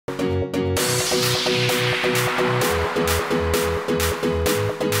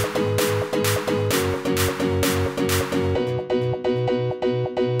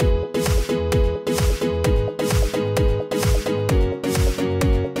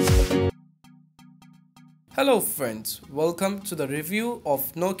Hello friends, welcome to the review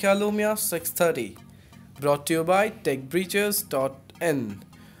of Nokia Lumia 630, brought to you by techbreachers.in.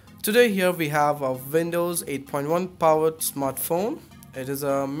 Today here we have a Windows 8.1 powered smartphone. It is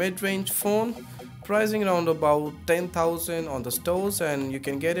a mid-range phone, pricing around about 10,000 on the stores, and you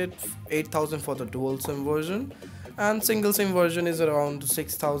can get it 8,000 for the dual SIM version, and single SIM version is around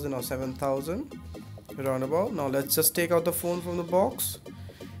 6,000 or 7,000 around about. Now let's just take out the phone from the box.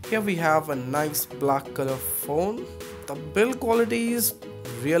 Here we have a nice black color phone. The build quality is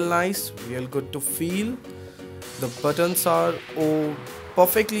real nice, real good to feel. The buttons are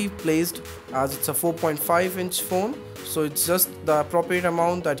perfectly placed as it's a 4.5-inch phone, so it's just the appropriate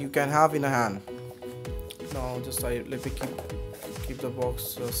amount that you can have in a hand. Now just let me keep the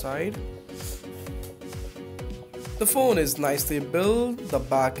box aside. The phone is nicely built. The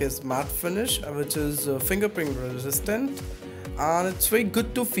back is matte finish, which is fingerprint resistant, and it's very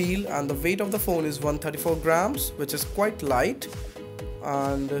good to feel, and the weight of the phone is 134 grams, which is quite light.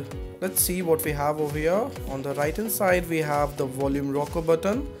 And let's see what we have over here. On the right hand side we have the volume rocker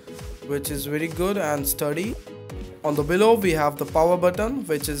button, which is very good and sturdy. On the below we have the power button,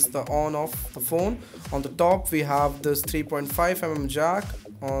 which is the on off the phone. On the top we have this 3.5mm jack.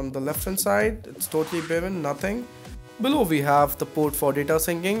 On the left hand side it's totally barren, nothing. Below we have the port for data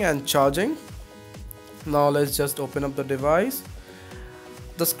syncing and charging. Now let's just open up the device.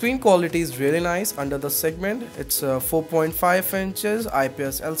 The screen quality is really nice under the segment. It's a 4.5 inches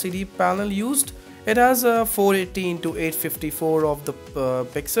IPS LCD panel used. It has a 480 × 854 of the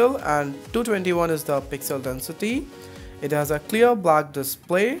pixel, and 221 is the pixel density. It has a clear black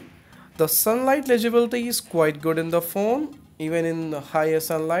display. The sunlight legibility is quite good in the phone. Even in higher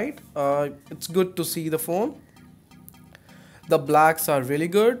sunlight, it's good to see the phone. The blacks are really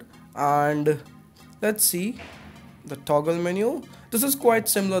good. And let's see the toggle menu. This is quite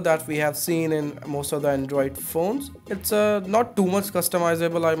similar that we have seen in most of the Android phones. It's not too much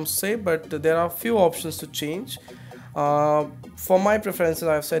customizable, I must say, but there are a few options to change. For my preferences,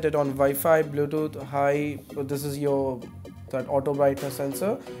 I've set it on Wi-Fi, Bluetooth, high. This is that auto brightness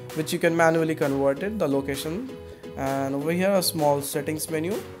sensor, which you can manually convert it, the location. And over here a small settings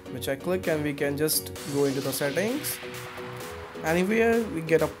menu, which I click and we can just go into the settings. Anywhere we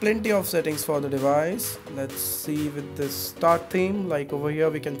get a plenty of settings for the device. Let's see with this start theme. Like over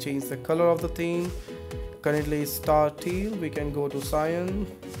here we can change the color of the theme. Currently star teal. We can go to cyan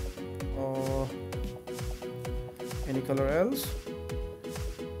or any color else.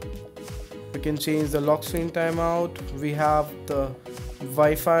 We can change the lock screen timeout. We have the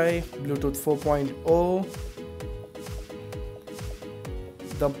Wi-Fi, Bluetooth 4.0.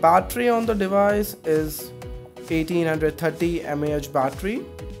 The battery on the device is 1830 mAh battery,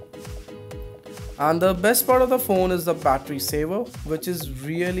 and the best part of the phone is the battery saver, which is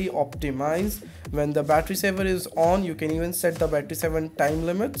really optimized. When the battery saver is on, you can even set the battery saver time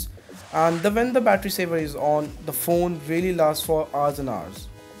limits, and when the battery saver is on, the phone really lasts for hours and hours.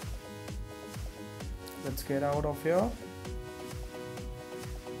 Let's get out of here.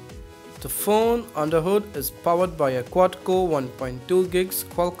 The phone under hood is powered by a quad-core 1.2 GHz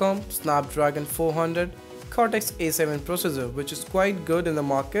Qualcomm Snapdragon 400 Cortex-A7 processor, which is quite good in the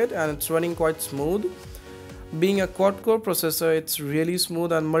market, and it's running quite smooth. Being a quad-core processor, it's really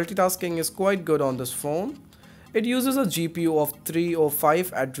smooth, and multitasking is quite good on this phone. It uses a GPU of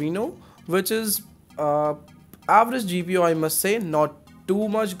 305 Adreno, which is average GPU, I must say. Not too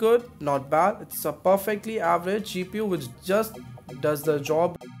much good, not bad. It's a perfectly average GPU which just does the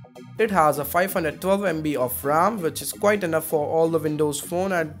job. It has a 512 MB of RAM, which is quite enough for all the Windows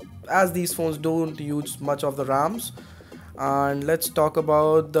phone, and as these phones don't use much of the RAMs. And let's talk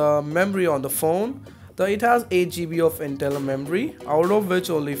about the memory on the phone. It has 8 GB of internal memory, out of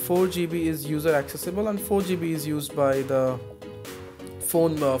which only 4 GB is user accessible and 4 GB is used by the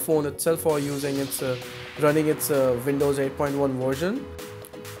phone itself for using running its Windows 8.1 version.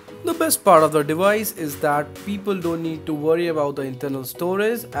 The best part of the device is that people don't need to worry about the internal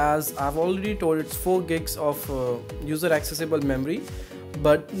storage, as I've already told it's 4 gigs of user accessible memory,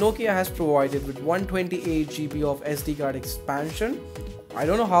 but Nokia has provided with 128 GB of SD card expansion. I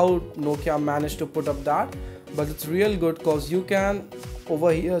don't know how Nokia managed to put up that, but it's real good because you can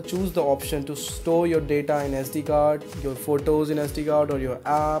over here choose the option to store your data in SD card, your photos in SD card, or your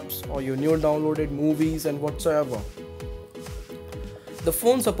apps, or your new downloaded movies and whatsoever. The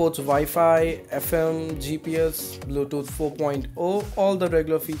phone supports Wi-Fi, FM, GPS, Bluetooth 4.0, all the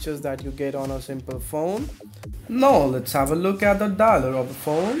regular features that you get on a simple phone. Now let's have a look at the dialer of the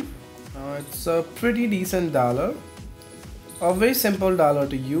phone. It's a pretty decent dialer. A very simple dialer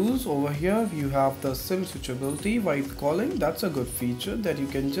to use. Over here you have the SIM switchability while calling. That's a good feature that you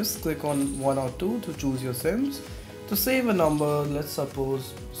can just click on one or two to choose your SIMs. To save a number, let's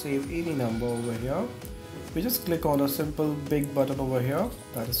suppose save any number over here. We just click on a simple big button over here,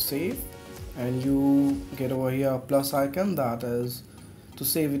 that is save, and you get over here a plus icon, that is to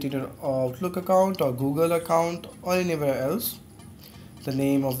save it in your Outlook account or Google account or anywhere else. The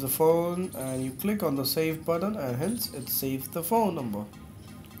name of the phone, and you click on the save button and hence it saves the phone number.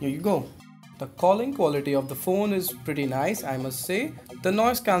 Here you go. The calling quality of the phone is pretty nice, I must say. The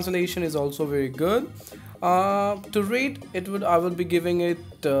noise cancellation is also very good. To rate it, I would be giving it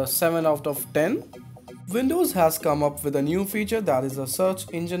 7 out of 10. Windows has come up with a new feature, that is a search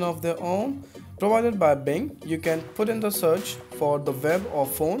engine of their own provided by Bing. You can put in the search for the web or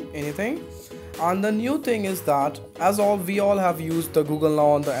phone, anything. And the new thing is that we all have used the Google Now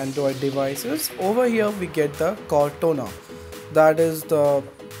on the Android devices. Over here we get the Cortana, that is the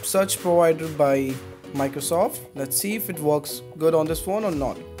search provided by Microsoft. Let's see if it works good on this phone or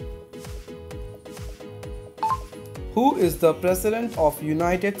not. Who is the President of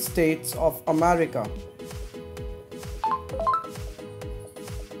United States of America?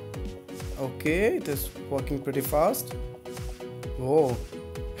 Okay, it is working pretty fast. Oh,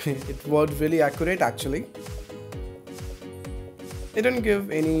 it worked really accurate actually. It didn't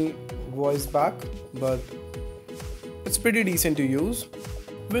give any voice back, but it's pretty decent to use.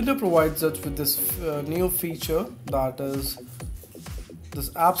 Windows provides us with this new feature, that is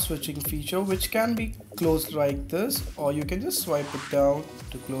this app switching feature, which can be closed like this, or you can just swipe it down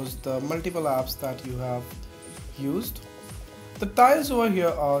to close the multiple apps that you have used. The tiles over here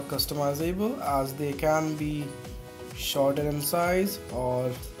are customizable, as they can be shorter in size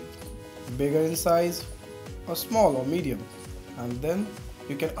or bigger in size or small or medium, and then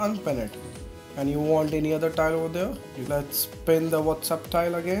you can unpin it. And you want any other tile over there, let's pin the WhatsApp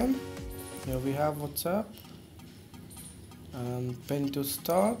tile again. Here we have WhatsApp and pin to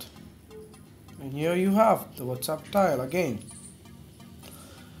start, and here you have the WhatsApp tile again.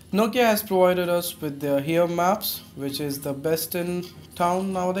 Nokia has provided us with their Here Maps, which is the best in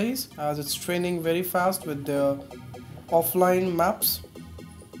town nowadays, as it's training very fast with their offline maps.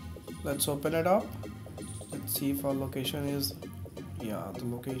 Let's open it up. Let's see if our location is, yeah, the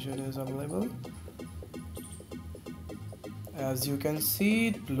location is available. As you can see,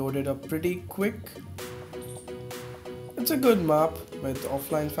 it loaded up pretty quick. It's a good map with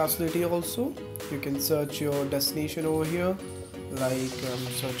offline facility also. You can search your destination over here, like I'm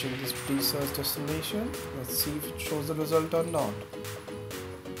searching this pre-search destination. Let's see if it shows the result or not.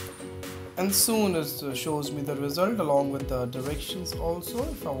 And soon it shows me the result along with the directions also,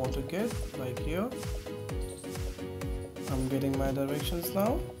 if I want to get, like here. I'm getting my directions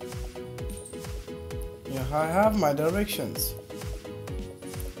now. Yeah, I have my directions.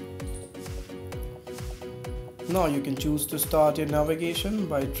 Now you can choose to start your navigation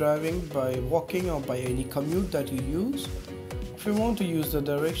by driving, by walking, or by any commute that you use. If you want to use the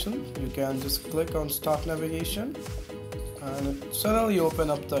direction, you can just click on start navigation and it suddenly open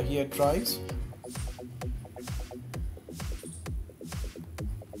up the here drives.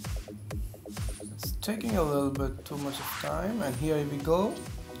 It's taking a little bit too much of time, and here we go.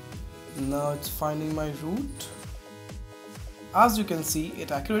 Now it's finding my route. As you can see,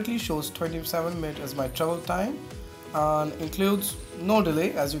 it accurately shows 27 minutes as my travel time and includes no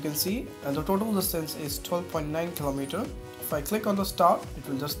delay, as you can see, and the total distance is 12.9 kilometers. If I click on the start, it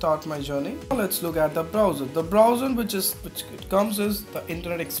will just start my journey. Now let's look at the browser. The browser which it comes is the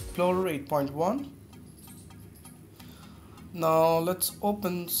Internet Explorer 8.1. Now let's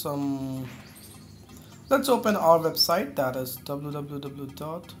open our website, that is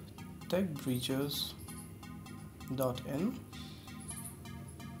www.techbreachers.in.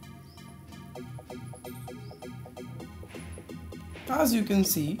 As you can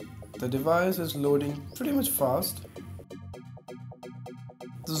see, the device is loading pretty much fast.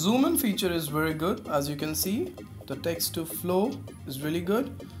 The zoom in feature is very good. As you can see, the text to flow is really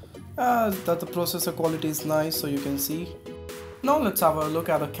good. That the processor quality is nice, so you can see. Now let's have a look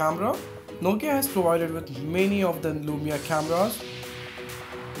at the camera. Nokia has provided with many of the Lumia cameras.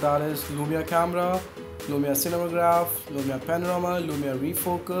 That is Lumia camera, Lumia cinematograph, Lumia panorama, Lumia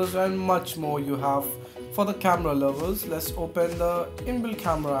refocus, and much more you have for the camera lovers. Let's open the inbuilt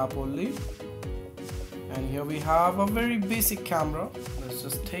camera app only. And here we have a very basic camera. Let's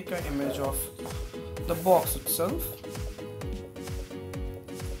just take an image of the box itself.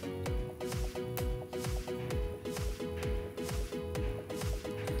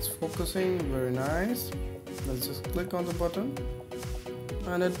 It's focusing, very nice. Let's just click on the button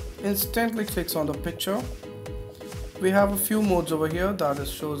and it instantly clicks on the picture. We have a few modes over here, that is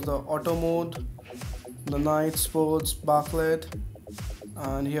shows the auto mode, the night, sports, backlit,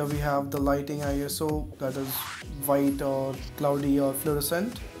 and here we have the lighting ISO, that is white or cloudy or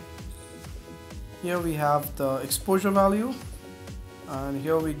fluorescent. Here we have the exposure value, and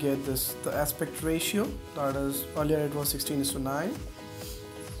here we get the aspect ratio, that is earlier it was 16:9.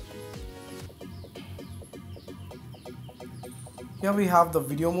 Here we have the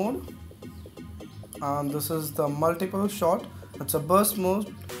video mode, and this is the multiple shot. It's a burst mode.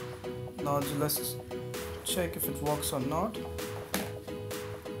 Now let's check if it works or not.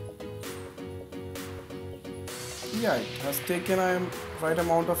 Yeah, it has taken a right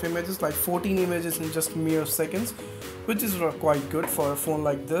amount of images, like 14 images in just mere seconds, which is quite good for a phone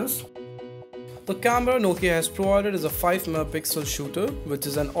like this. The camera Nokia has provided is a 5 megapixel shooter, which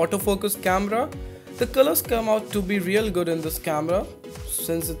is an autofocus camera. The colors come out to be real good in this camera.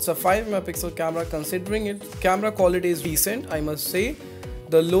 Since it's a 5 megapixel camera, considering its camera quality is decent, I must say.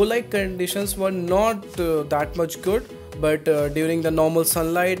 The low light conditions were not that much good, but during the normal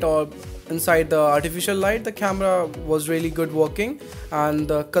sunlight or inside the artificial light, the camera was really good working and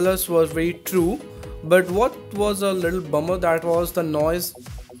the colors was very true. But what was a little bummer, that was the noise.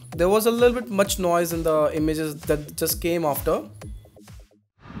 There was a little bit much noise in the images that just came after.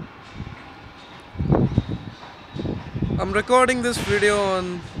 I'm recording this video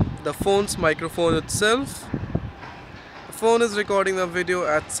on the phone's microphone itself. The phone is recording the video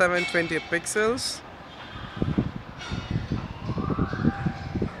at 720 pixels.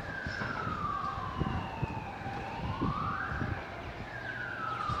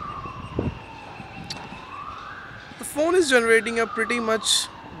 The phone is generating a pretty much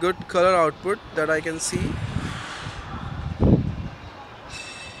good color output that I can see.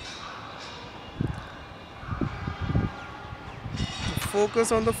 The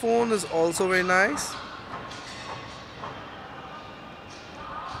focus on the phone is also very nice.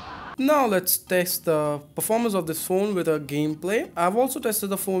 Now let's test the performance of this phone with a gameplay. I've also tested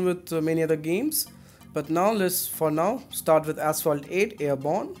the phone with many other games, but now let's start with Asphalt 8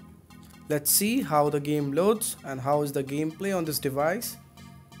 Airborne. Let's see how the game loads and how is the gameplay on this device.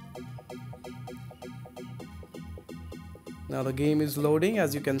 Now the game is loading,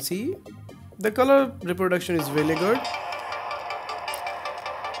 as you can see. The color reproduction is really good.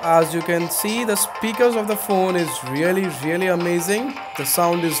 As you can see, the speakers of the phone is really amazing. The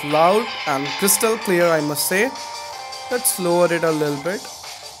sound is loud and crystal clear, I must say. Let's lower it a little bit.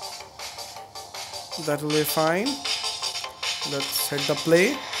 That will be fine. Let's hit the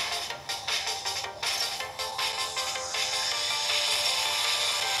play.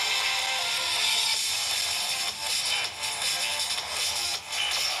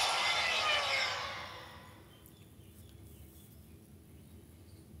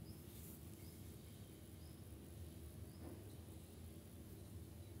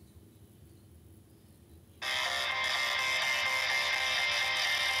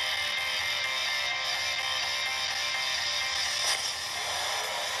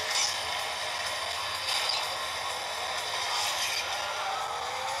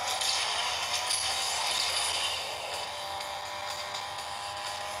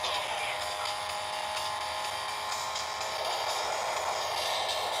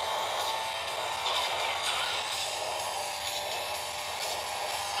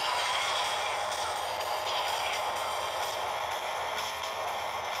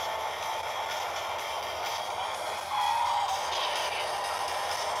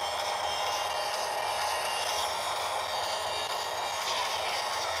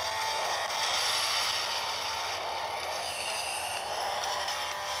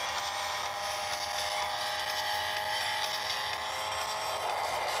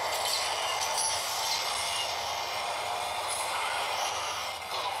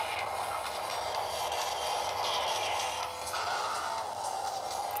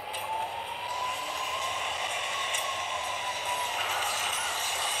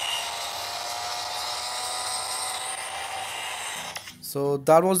 So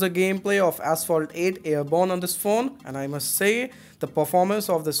that was the gameplay of Asphalt 8 Airborne on this phone, and I must say the performance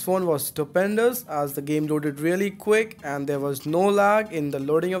of this phone was stupendous, as the game loaded really quick and there was no lag in the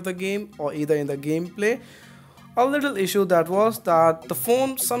loading of the game or either in the gameplay. A little issue that was that the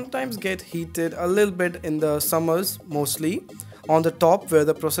phone sometimes get heated a little bit in the summers, mostly on the top where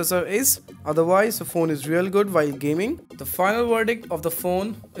the processor is. Otherwise the phone is real good while gaming. The final verdict of the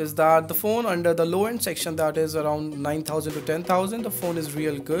phone is that the phone under the low end section, that is around 9,000 to 10,000, the phone is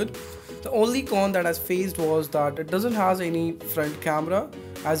real good. The only con that I faced was that it doesn't have any front camera,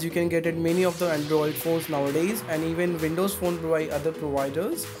 as you can get it many of the Android phones nowadays, and even Windows phone by other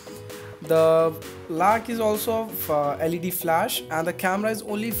providers. The lack is also of LED flash, and the camera is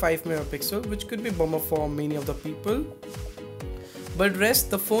only 5 megapixel, which could be bummer for many of the people. But rest,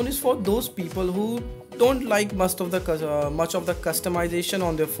 the phone is for those people who don't like much of the customization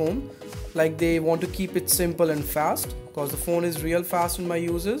on their phone. Like they want to keep it simple and fast, because the phone is real fast in my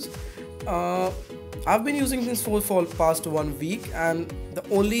uses. I've been using this phone for past 1 week, and the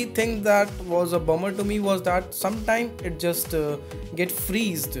only thing that was a bummer to me was that sometimes it just get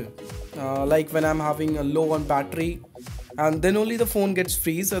freezed, like when I'm having a low on battery, and then only the phone gets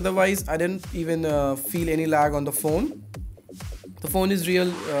freeze. Otherwise I didn't even feel any lag on the phone. The phone is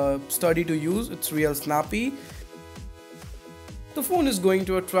real sturdy to use, it's real snappy. The phone is going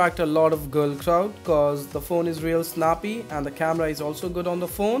to attract a lot of girl crowd because the phone is real snappy, and the camera is also good on the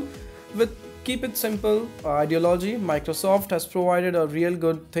phone. With keep it simple ideology, Microsoft has provided a real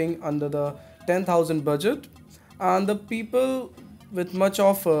good thing under the 10,000 budget, and the people with much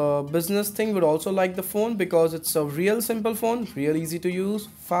of a business thing would also like the phone because it's a real simple phone, real easy to use,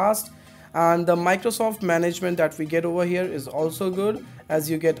 fast, and the Microsoft management that we get over here is also good, as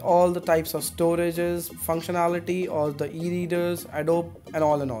you get all the types of storages, functionality, or the e-readers, Adobe, and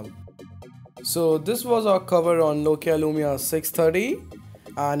all in all. So this was our cover on Nokia Lumia 630,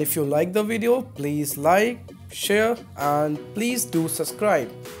 and if you like the video, please like, share, and please do subscribe.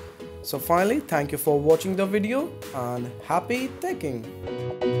 So finally, thank you for watching the video, and happy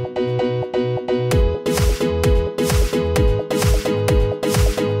teching.